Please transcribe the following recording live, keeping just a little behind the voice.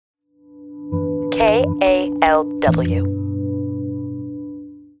KALW.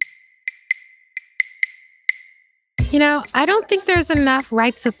 You know, I don't think there's enough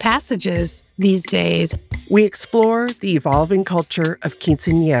rites of passages these days. We explore the evolving culture of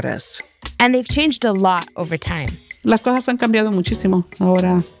quinceañeras. And they've changed a lot over time. Las cosas han cambiado muchísimo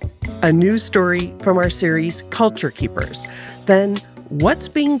ahora. A new story from our series, Culture Keepers. Then, what's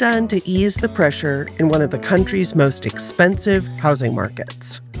being done to ease the pressure in one of the country's most expensive housing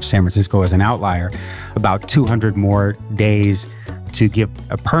markets? San Francisco is an outlier. About 200 more days to give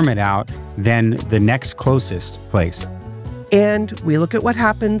a permit out than the next closest place. And we look at what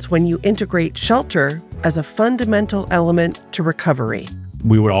happens when you integrate shelter as a fundamental element to recovery.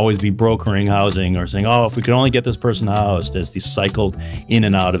 We would always be brokering housing or saying, if we could only get this person housed, as they cycled in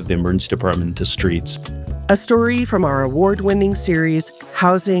and out of the emergency department to streets. A story from our award-winning series,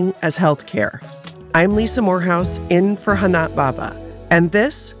 Housing as Healthcare. I'm Lisa Morehouse, in for Hanat Baba, and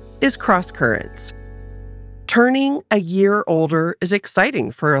this is Cross Currents. Turning a year older is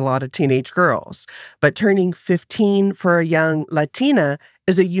exciting for a lot of teenage girls, but turning 15 for a young Latina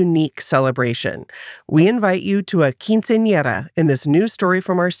is a unique celebration. We invite you to a quinceañera in this new story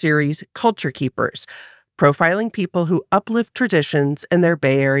from our series, Culture Keepers, profiling people who uplift traditions in their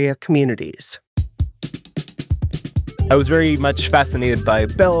Bay Area communities. I was very much fascinated by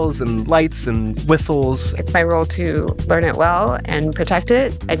bells and lights and whistles. It's my role to learn it well and protect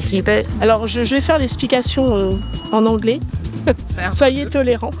it and keep it. Alors, je vais faire l'explication en anglais. Soyez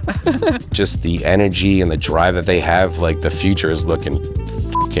tolérants. Just the energy and the drive that they have, like the future is looking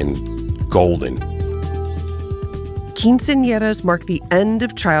fucking golden. Quinceañeras mark the end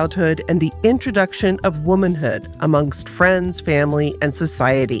of childhood and the introduction of womanhood amongst friends, family, and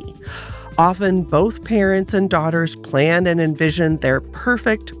society. Often, both parents and daughters plan and envision their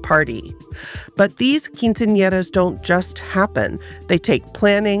perfect party. But these quinceañeras don't just happen. They take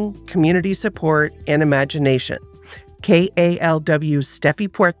planning, community support, and imagination. KALW's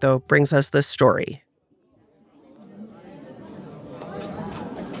Steffi Puerto brings us this story.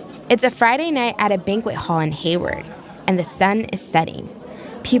 It's a Friday night at a banquet hall in Hayward, and the sun is setting.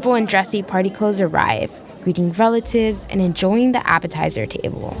 People in dressy party clothes arrive, greeting relatives and enjoying the appetizer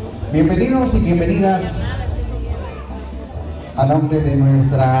table. Bienvenidos y bienvenidas a nombre de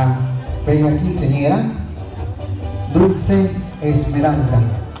nuestra bella quinceañera, Dulce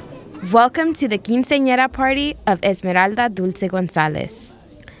Esmeralda. Welcome to the quinceañera party of Esmeralda Dulce Gonzalez.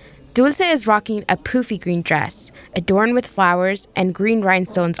 Dulce is rocking a poofy green dress, adorned with flowers and green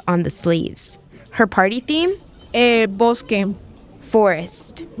rhinestones on the sleeves. Her party theme? Bosque.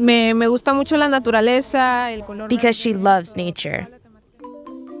 Forest. Me gusta mucho la naturaleza, el color. Because she loves nature.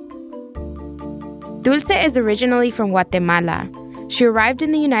 Dulce is originally from Guatemala. She arrived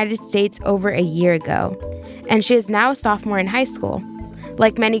in the United States over a year ago, and she is now a sophomore in high school.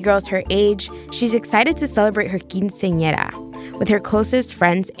 Like many girls her age, she's excited to celebrate her quinceañera with her closest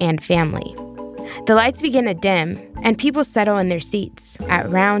friends and family. The lights begin to dim, and people settle in their seats at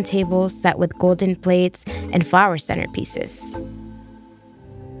round tables set with golden plates and flower centerpieces.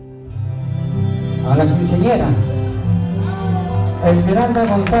 A la quinceañera, Esmeralda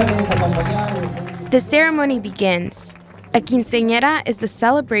González acompañada. The ceremony begins. A quinceañera is the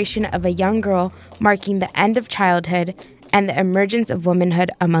celebration of a young girl marking the end of childhood and the emergence of womanhood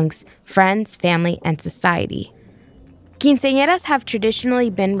amongst friends, family, and society. Quinceañeras have traditionally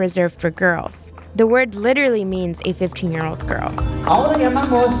been reserved for girls. The word literally means a 15-year-old girl. Ahora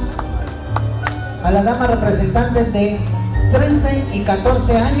llamamos a la dama representante de 13 y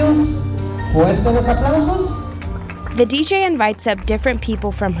 14 años. Fuerte los aplausos. The DJ invites up different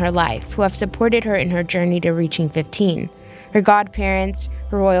people from her life who have supported her in her journey to reaching 15. Her godparents,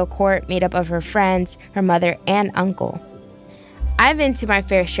 her royal court made up of her friends, her mother, and uncle. I've been to my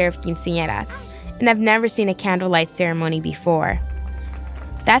fair share of quinceañeras, and I've never seen a candlelight ceremony before.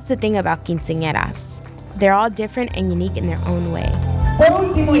 That's the thing about quinceañeras. They're all different and unique in their own way. Por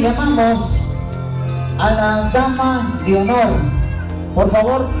último, llamamos a la dama de honor. Por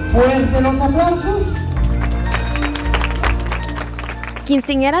favor, fuerte los aplausos.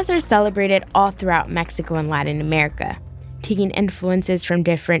 Quinceañeras are celebrated all throughout Mexico and Latin America, taking influences from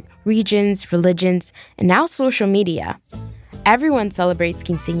different regions, religions, and now social media. Everyone celebrates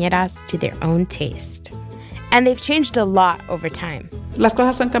quinceañeras to their own taste. And they've changed a lot over time. Las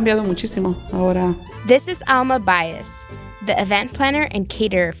cosas han cambiado muchísimo ahora. This is Alma Baez, the event planner and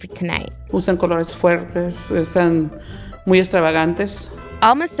caterer for tonight. Usan colores fuertes, usan muy extravagantes.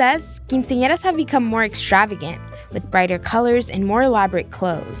 Alma says quinceañeras have become more extravagant, with brighter colors and more elaborate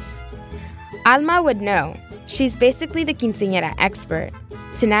clothes. Alma would know. She's basically the quinceañera expert.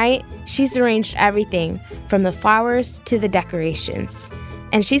 Tonight, she's arranged everything from the flowers to the decorations.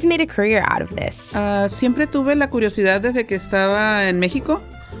 and she's made a career out of this. Siempre tuve la curiosidad desde que estaba en México.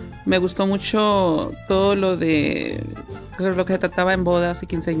 Me gustó mucho todo lo que se trataba en bodas y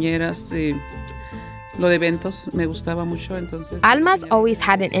quinceañeras, lo de eventos, me gustaba mucho. Entonces, Alma's always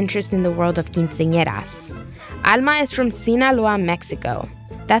had an interest in the world of quinceañeras. Alma is from Sinaloa, Mexico.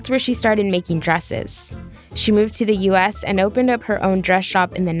 That's where she started making dresses. She moved to the US and opened up her own dress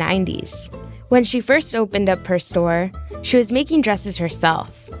shop in the 90s. When she first opened up her store, she was making dresses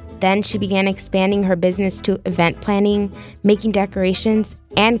herself. Then she began expanding her business to event planning, making decorations,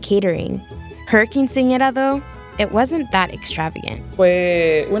 and catering. Her quinceañera, though, it wasn't that extravagant.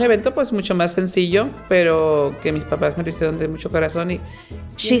 Fue un evento pues mucho más sencillo, pero que mis papás me lo hicieron de mucho corazón.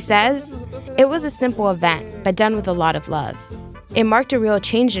 She says it was a simple event, but done with a lot of love. It marked a real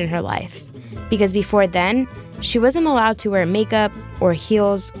change in her life, because before then, she wasn't allowed to wear makeup or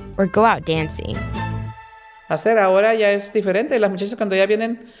heels or go out dancing. Hacer ahora ya es diferente. Las muchachas cuando ya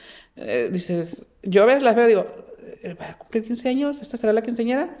vienen, dices, yo a veces las veo y digo, ¿va a cumplir 15 años? ¿Esta será la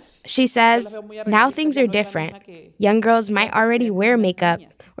quinceañera? She says, now things are different. Young girls might already wear makeup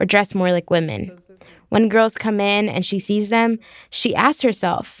or dress more like women. When girls come in and she sees them, she asks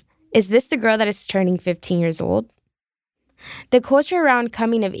herself, is this the girl that is turning 15 years old? The culture around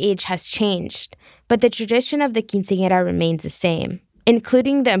coming of age has changed, but the tradition of the quinceañera remains the same,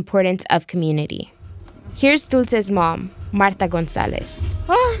 including the importance of community. Here's Dulce's mom, Marta González.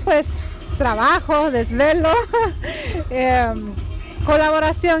 Pues trabajo, desvelo,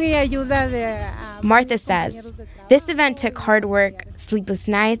 colaboración y ayuda de... Martha says, this event took hard work, sleepless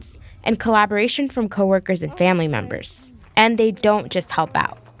nights, and collaboration from coworkers and family members. And they don't just help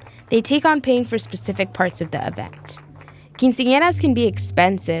out. They take on paying for specific parts of the event. Quinceañeras can be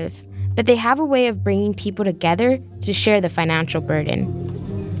expensive, but they have a way of bringing people together to share the financial burden.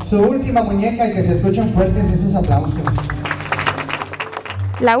 Su última muñeca y que se escuchan fuertes esos aplausos.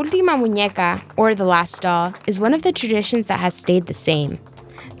 La última muñeca, or the last doll, is one of the traditions that has stayed the same.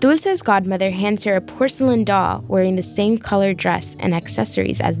 Dulce's godmother hands her a porcelain doll wearing the same colored dress and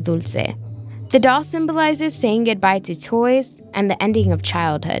accessories as Dulce. The doll symbolizes saying goodbye to toys and the ending of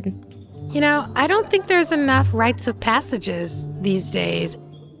childhood. You know, I don't think there's enough rites of passages these days.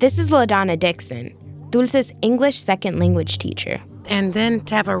 This is LaDonna Dixon, Dulce's English second language teacher. And then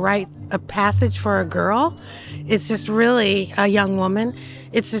to have a rite of passage for a girl, it's just really a young woman.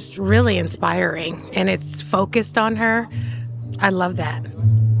 It's just really inspiring, and it's focused on her. I love that.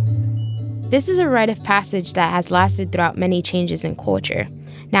 This is a rite of passage that has lasted throughout many changes in culture.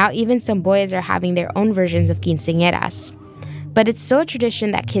 Now even some boys are having their own versions of quinceañeras. But it's still a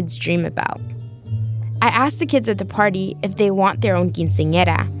tradition that kids dream about. I asked the kids at the party if they want their own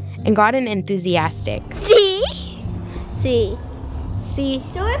quinceañera and got an enthusiastic. Sí. Sí. Sí.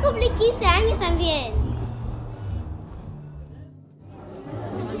 Yo voy a cumplir 15 años también.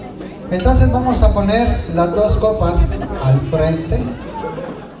 Entonces vamos a poner las dos copas al frente.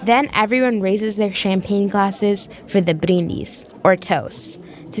 Then everyone raises their champagne glasses for the brindis, or toast,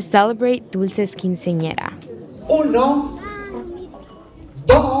 to celebrate Dulce's quinceañera. 1,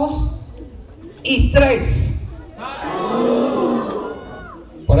 2 y 3.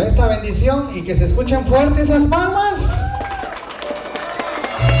 Por esta bendición y que se escuchen fuertes esas palmas.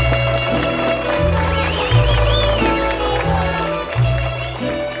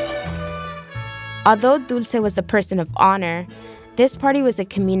 Although Dulce was a person of honor, this party was a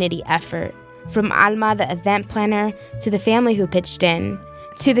community effort, from Alma, the event planner, to the family who pitched in,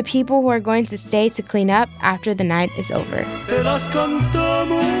 to the people who are going to stay to clean up after the night is over.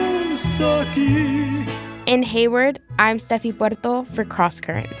 In Hayward, I'm Steffi Puerto for Cross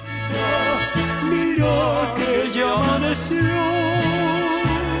Currents.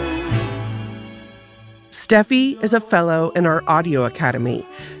 Steffi is a fellow in our audio academy.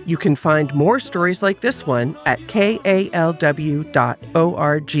 You can find more stories like this one at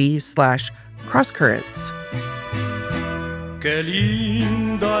kalw.org/crosscurrents. Qué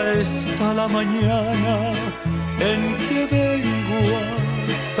linda está la mañana en que vengo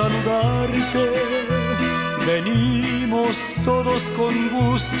a saludarte. Venimos todos con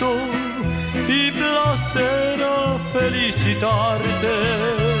gusto y placer a felicitarte.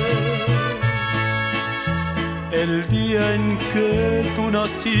 El día en que tú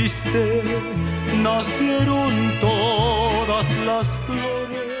naciste, nacieron todas las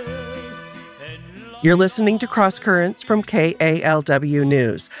flores. You're listening to Cross Currents from KALW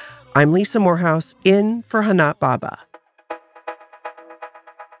News. I'm Lisa Morehouse, in for Hanat Baba.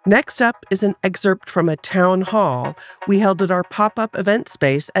 Next up is an excerpt from a town hall we held at our pop-up event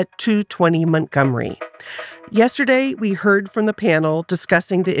space at 220 Montgomery. Yesterday, we heard from the panel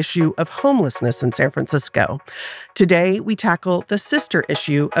discussing the issue of homelessness in San Francisco. Today, we tackle the sister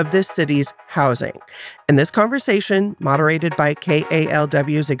issue of this city's housing. In this conversation, moderated by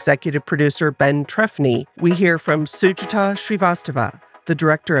KALW's executive producer Ben Trefny, we hear from Sujata Srivastava, the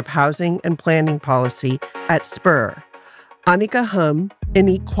director of housing and planning policy at Spur, Anika Hum, an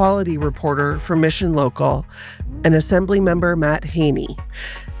equality reporter for Mission Local, and Assemblymember Matt Haney.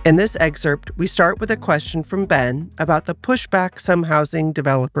 In this excerpt, we start with a question from Ben about the pushback some housing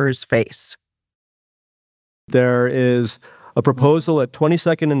developers face. There is a proposal at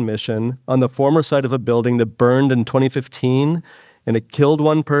 22nd and Mission on the former site of a building that burned in 2015, and it killed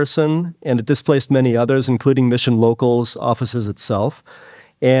one person, and it displaced many others, including Mission Local's offices itself.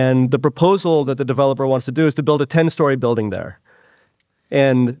 And the proposal that the developer wants to do is to build a 10-story building there.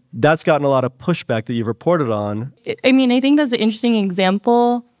 And that's gotten a lot of pushback that you've reported on. I mean, I think that's an interesting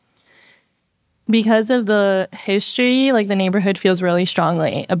example. Because of the history, like the neighborhood feels really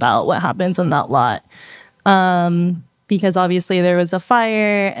strongly about what happens on that lot. Because obviously there was a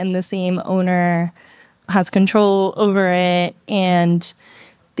fire and the same owner has control over it, and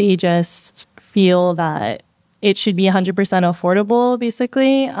they just feel that it should be 100% affordable,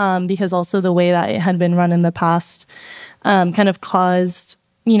 basically, because also the way that it had been run in the past kind of caused,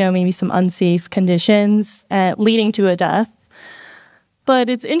 maybe some unsafe conditions leading to a death. But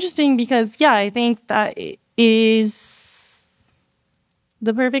it's interesting because, I think that it is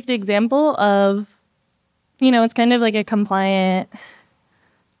the perfect example of, it's kind of like a compliant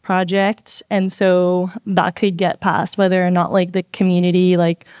project. And so that could get passed whether or not like the community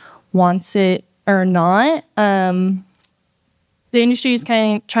wants it or not. The industry is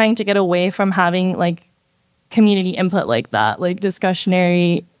kind of trying to get away from having community input like that,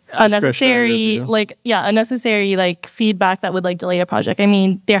 discretionary unnecessary feedback that would delay a project. I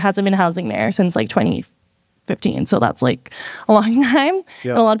mean, there hasn't been housing there since 2015, so that's a long time.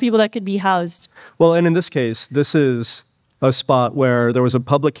 And a lot of people that could be housed. Well, and in this case, this is a spot where there was a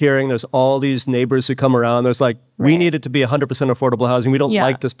public hearing. There's all these neighbors who come around. There's we need it to be 100% affordable housing. We don't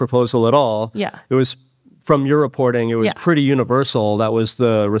like this proposal at all. Yeah. It was, from your reporting, it was pretty universal. That was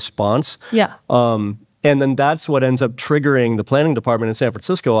the response. Yeah. And then that's what ends up triggering the planning department in San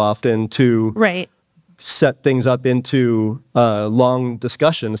Francisco often to set things up into long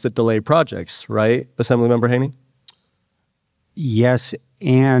discussions that delay projects, right? Assemblymember Haney? Yes,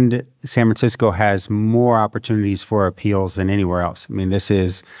 and San Francisco has more opportunities for appeals than anywhere else. I mean, this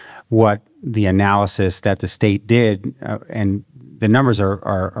is what the analysis that the state did, and the numbers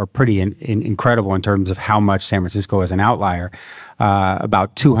are pretty incredible in terms of how much San Francisco is an outlier.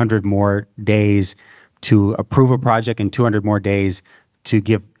 About 200 more days to approve a project and 200 more days to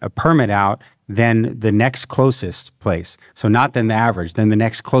give a permit out than the next closest place. So not than the average, than the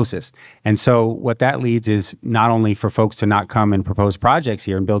next closest. And so what that leads is not only for folks to not come and propose projects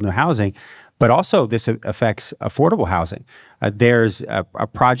here and build new housing, but also this affects affordable housing. There's a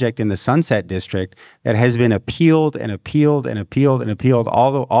project in the Sunset District that has been appealed and appealed and appealed and appealed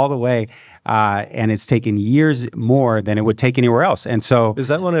all the way, and it's taken years more than it would take anywhere else. And so, is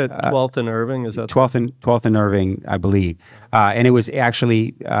that one at 12th and Irving? Is that 12th and Irving, I believe? And it was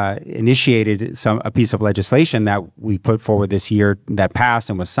actually initiated a piece of legislation that we put forward this year that passed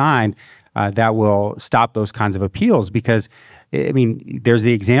and was signed that will stop those kinds of appeals because. I mean, there's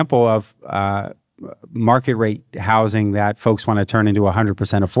the example of market rate housing that folks want to turn into 100%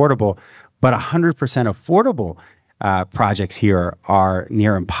 affordable, but 100% affordable projects here are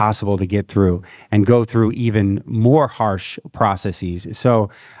near impossible to get through and go through even more harsh processes. So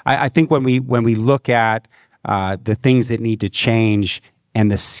I think when we look at the things that need to change and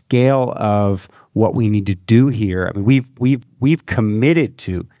the scale of what we need to do here, I mean, we've committed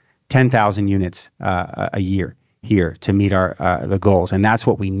to 10,000 units a year here to meet our the goals, and that's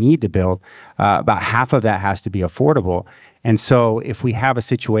what we need to build. About half of that has to be affordable. And so if we have a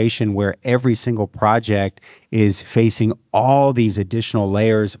situation where every single project is facing all these additional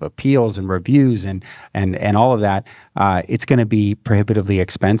layers of appeals and reviews and all of that, it's going to be prohibitively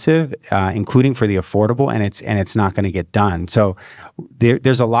expensive, including for the affordable, and it's not going to get done. So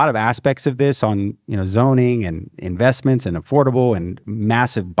there's a lot of aspects of this on zoning and investments and affordable and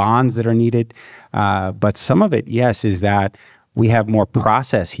massive bonds that are needed. But some of it, yes, is that we have more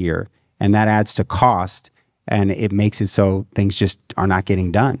process here, and that adds to cost. And it makes it so things just are not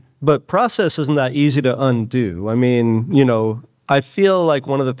getting done. But process isn't that easy to undo. I mean, I feel like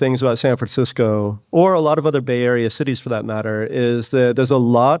one of the things about San Francisco, or a lot of other Bay Area cities for that matter, is that there's a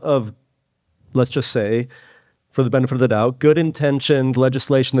lot of, let's just say, for the benefit of the doubt, good-intentioned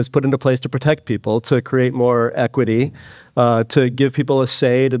legislation that's put into place to protect people, to create more equity, to give people a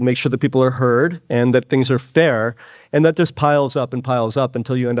say, to make sure that people are heard and that things are fair, and that just piles up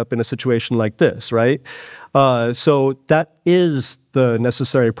until you end up in a situation like this, right? So that is the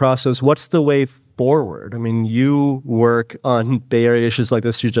necessary process. What's the way forward? I mean, you work on Bay Area issues like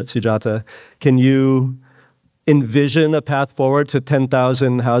this, Sujata. Can you envision a path forward to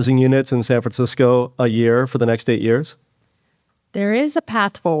 10,000 housing units in San Francisco a year for the next 8 years? There is a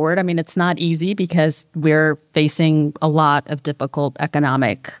path forward. I mean, it's not easy because we're facing a lot of difficult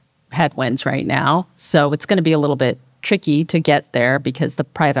economic headwinds right now. So it's going to be a little bit tricky to get there because the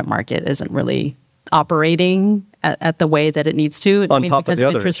private market isn't really operating at the way that it needs to. On top because of the of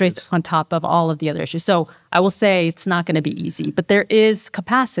other interest rates, issues. on top of all of the other issues. So I will say it's not going to be easy, but there is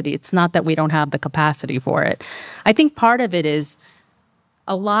capacity. It's not that we don't have the capacity for it. I think part of it is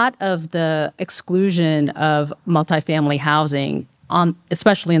a lot of the exclusion of multifamily housing,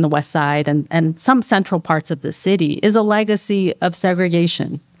 especially in the West Side and some central parts of the city, is a legacy of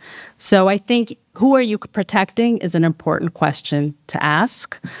segregation. So I think who are you protecting is an important question to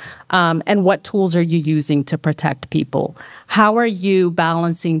ask. And what tools are you using to protect people? How are you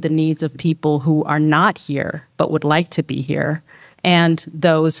balancing the needs of people who are not here but would like to be here and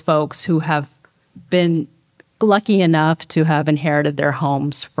those folks who have been lucky enough to have inherited their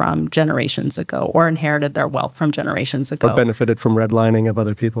homes from generations ago or inherited their wealth from generations ago? Or benefited from redlining of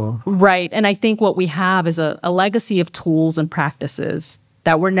other people. Right. And I think what we have is a legacy of tools and practices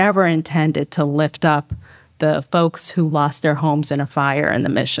that were never intended to lift up the folks who lost their homes in a fire in the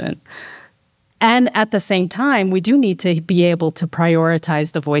Mission. And at the same time, we do need to be able to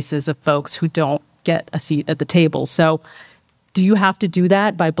prioritize the voices of folks who don't get a seat at the table. So do you have to do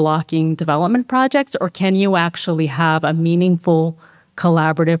that by blocking development projects, or can you actually have a meaningful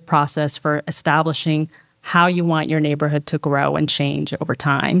collaborative process for establishing how you want your neighborhood to grow and change over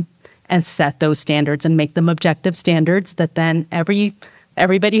time and set those standards and make them objective standards that then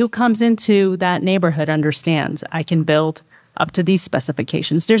everybody who comes into that neighborhood understands I can build up to these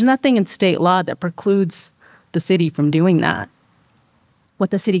specifications. There's nothing in state law that precludes the city from doing that. What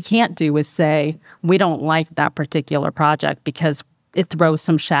the city can't do is say, we don't like that particular project because it throws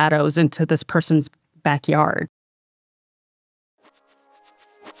some shadows into this person's backyard.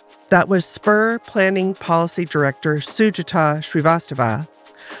 That was Spur Planning Policy Director Sujata Srivastava,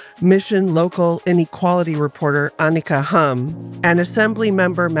 Mission Local Inequality Reporter Annika Hum, and Assembly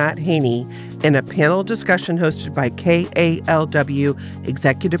Member Matt Haney in a panel discussion hosted by KALW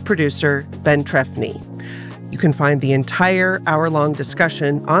Executive Producer Ben Trefny. You can find the entire hour-long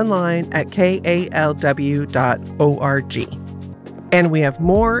discussion online at kalw.org. And we have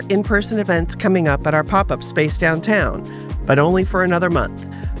more in-person events coming up at our pop-up space downtown, but only for another month.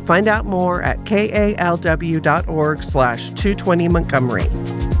 Find out more at kalw.org/220 Montgomery.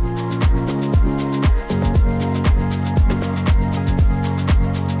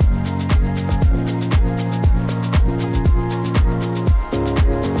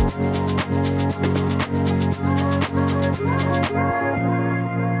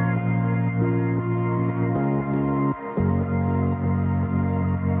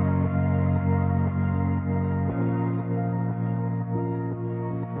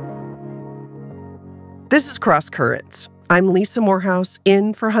 This is Cross Currents. I'm Lisa Morehouse,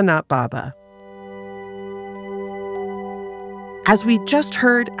 in for Hanat Baba. As we just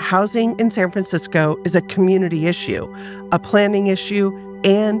heard, housing in San Francisco is a community issue, a planning issue,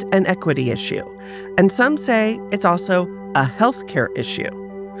 and an equity issue. And some say it's also a healthcare issue.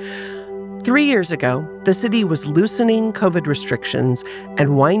 3 years ago, the city was loosening COVID restrictions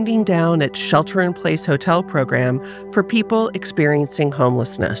and winding down its shelter-in-place hotel program for people experiencing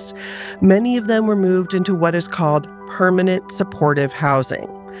homelessness. Many of them were moved into what is called permanent supportive housing,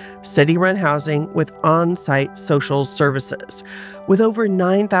 city-run housing with on-site social services. With over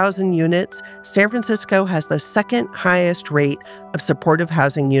 9,000 units, San Francisco has the second highest rate of supportive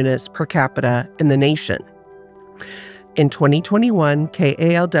housing units per capita in the nation. In 2021,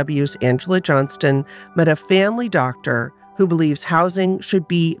 KALW's Angela Johnston met a family doctor who believes housing should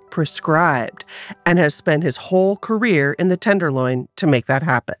be prescribed and has spent his whole career in the Tenderloin to make that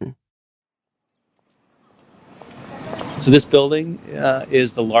happen. So this building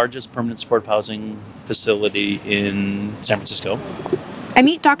is the largest permanent supportive housing facility in San Francisco. I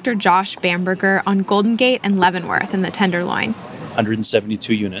meet Dr. Josh Bamberger on Golden Gate and Leavenworth in the Tenderloin.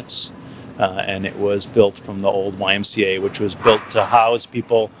 172 units. And it was built from the old YMCA, which was built to house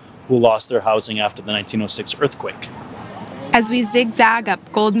people who lost their housing after the 1906 earthquake. As we zigzag up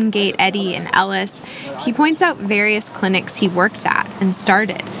Golden Gate, Eddy, and Ellis, he points out various clinics he worked at and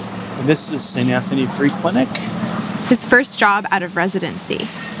started. This is St. Anthony Free Clinic. his first job out of residency.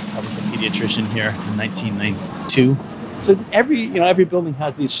 I was the pediatrician here in 1992. So every building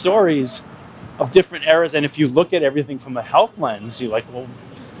has these stories of different eras, and if you look at everything from a health lens, you're like, well,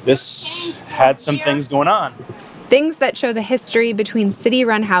 this had some things going on. Things that show the history between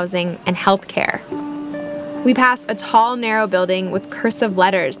city-run housing and healthcare. We pass a tall, narrow building with cursive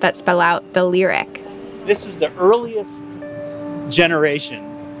letters that spell out the lyric. This was the earliest generation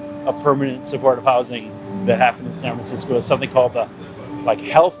of permanent supportive housing that happened in San Francisco. It's something called the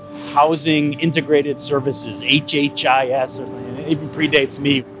Health Housing Integrated Services, HHIS, or something. It even predates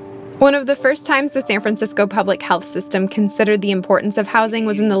me. One of the first times the San Francisco public health system considered the importance of housing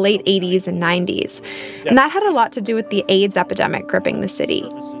was in the late 80s and 90s. And that had a lot to do with the AIDS epidemic gripping the city.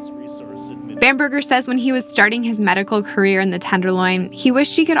 Bamberger says when he was starting his medical career in the Tenderloin, he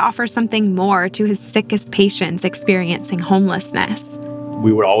wished he could offer something more to his sickest patients experiencing homelessness.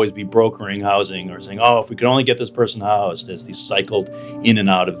 We would always be brokering housing or saying, if we could only get this person housed, as they cycled in and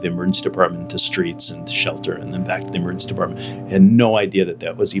out of the emergency department to streets and to shelter and then back to the emergency department. I had no idea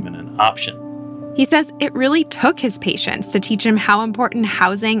that was even an option. He says it really took his patients to teach him how important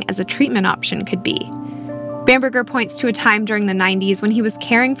housing as a treatment option could be. Bamberger points to a time during the 90s when he was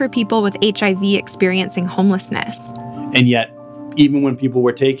caring for people with HIV experiencing homelessness. And yet, even when people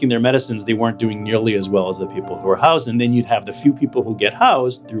were taking their medicines, they weren't doing nearly as well as the people who were housed. And then you'd have the few people who get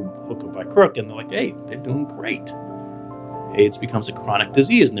housed through hook or by crook, and they're like, hey, they're doing great. AIDS becomes a chronic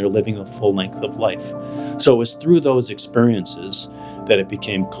disease, and they're living a full length of life. So it was through those experiences that it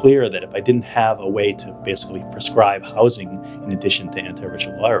became clear that if I didn't have a way to basically prescribe housing in addition to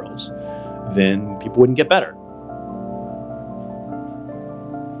antiretrovirals, then people wouldn't get better.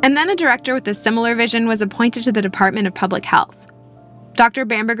 And then a director with a similar vision was appointed to the Department of Public Health. Dr.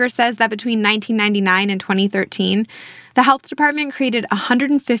 Bamberger says that between 1999 and 2013, the health department created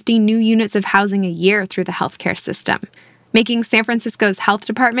 150 new units of housing a year through the healthcare system, making San Francisco's health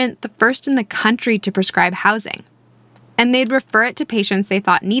department the first in the country to prescribe housing. And they'd refer it to patients they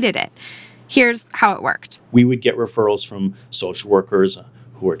thought needed it. Here's how it worked. We would get referrals from social workers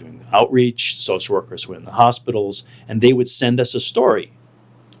who were doing outreach, social workers who were in the hospitals, and they would send us a story.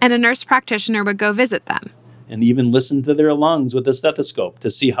 And a nurse practitioner would go visit them. And even listen to their lungs with a stethoscope to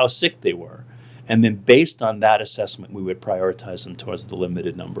see how sick they were. And then based on that assessment, we would prioritize them towards the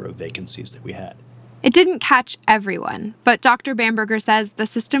limited number of vacancies that we had. It didn't catch everyone, but Dr. Bamberger says the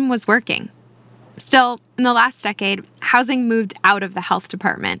system was working. Still, in the last decade, housing moved out of the health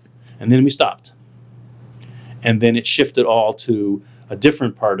department. And then we stopped. And then it shifted all to a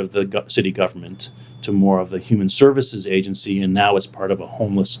different part of the city government, to more of the human services agency, and now it's part of a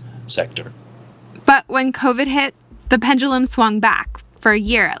homeless sector. But when COVID hit, the pendulum swung back, for a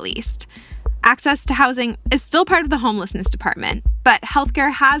year at least. Access to housing is still part of the homelessness department, but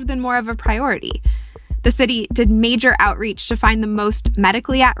healthcare has been more of a priority. The city did major outreach to find the most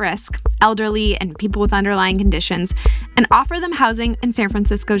medically at risk, elderly, and people with underlying conditions, and offer them housing in San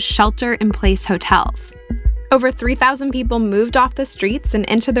Francisco's shelter-in-place hotels. Over 3,000 people moved off the streets and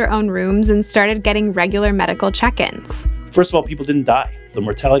into their own rooms and started getting regular medical check-ins. First of all, people didn't die. The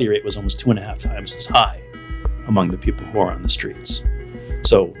mortality rate was almost 2.5 times as high among the people who are on the streets.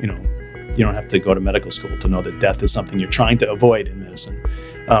 So, you don't have to go to medical school to know that death is something you're trying to avoid in medicine.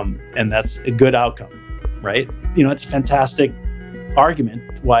 And that's a good outcome, right? It's a fantastic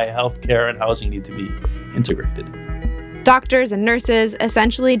argument why healthcare and housing need to be integrated. Doctors and nurses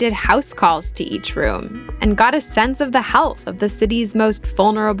essentially did house calls to each room and got a sense of the health of the city's most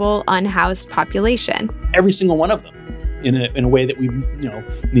vulnerable, unhoused population. Every single one of them, in a way that we've, in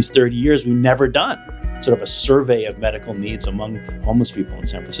these 30 years, we've never done. Sort of a survey of medical needs among homeless people in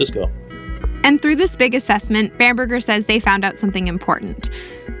San Francisco. And through this big assessment, Bamberger says they found out something important.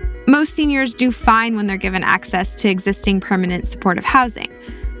 Most seniors do fine when they're given access to existing permanent supportive housing.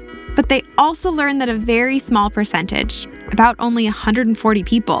 But they also learned that a very small percentage, about only 140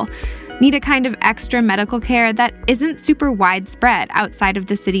 people, need a kind of extra medical care that isn't super widespread outside of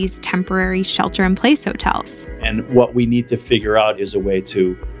the city's temporary shelter-in-place hotels. And what we need to figure out is a way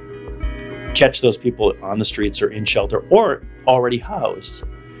to catch those people on the streets or in shelter or already housed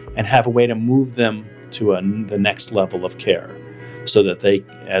and have a way to move them to the next level of care so that they,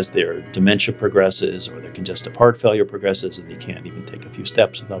 as their dementia progresses or their congestive heart failure progresses and they can't even take a few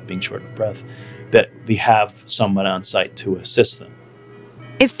steps without being short of breath, that we have someone on site to assist them.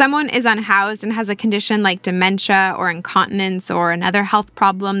 If someone is unhoused and has a condition like dementia or incontinence or another health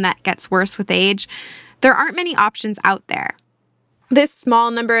problem that gets worse with age, there aren't many options out there. This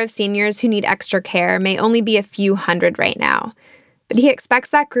small number of seniors who need extra care may only be a few hundred right now, but he expects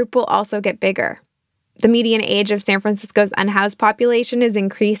that group will also get bigger. The median age of San Francisco's unhoused population is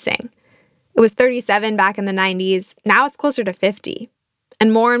increasing. It was 37 back in the 90s. Now it's closer to 50.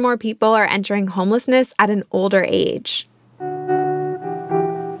 And more people are entering homelessness at an older age.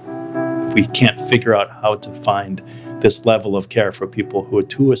 If we can't figure out how to find this level of care for people who are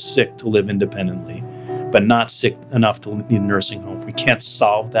too sick to live independently, but not sick enough to need a nursing home, if we can't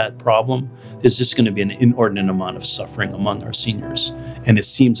solve that problem, there's just going to be an inordinate amount of suffering among our seniors. And it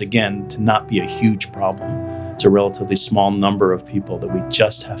seems, again, to not be a huge problem. It's a relatively small number of people that we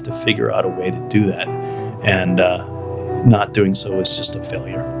just have to figure out a way to do that. And not doing so is just a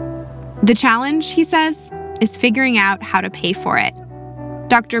failure. The challenge, he says, is figuring out how to pay for it.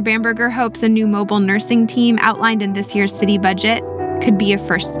 Dr. Bamberger hopes a new mobile nursing team outlined in this year's city budget could be a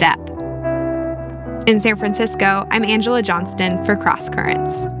first step. In San Francisco, I'm Angela Johnston for Cross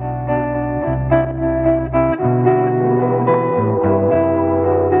Currents.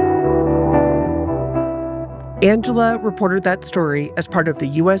 Angela reported that story as part of the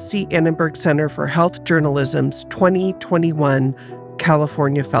USC Annenberg Center for Health Journalism's 2021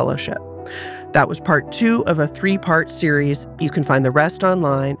 California Fellowship. That was part 2 of a 3-part series. You can find the rest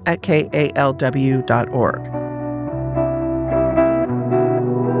online at kalw.org.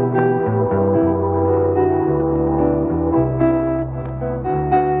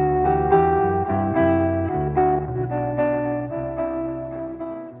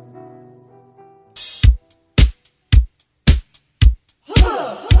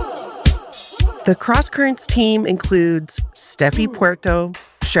 The Cross Currents team includes Steffi Puerto,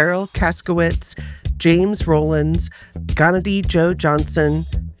 Cheryl Kaskowitz, James Rollins, Gandhi Joe Johnson,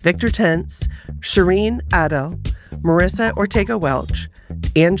 Victor Tentz, Shireen Adel, Marissa Ortega-Welch,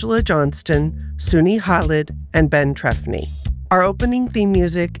 Angela Johnston, Suni Khalid, and Ben Trefny. Our opening theme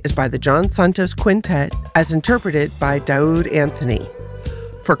music is by the John Santos Quintet, as interpreted by Daoud Anthony.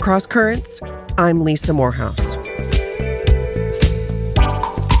 For Cross Currents, I'm Lisa Morehouse.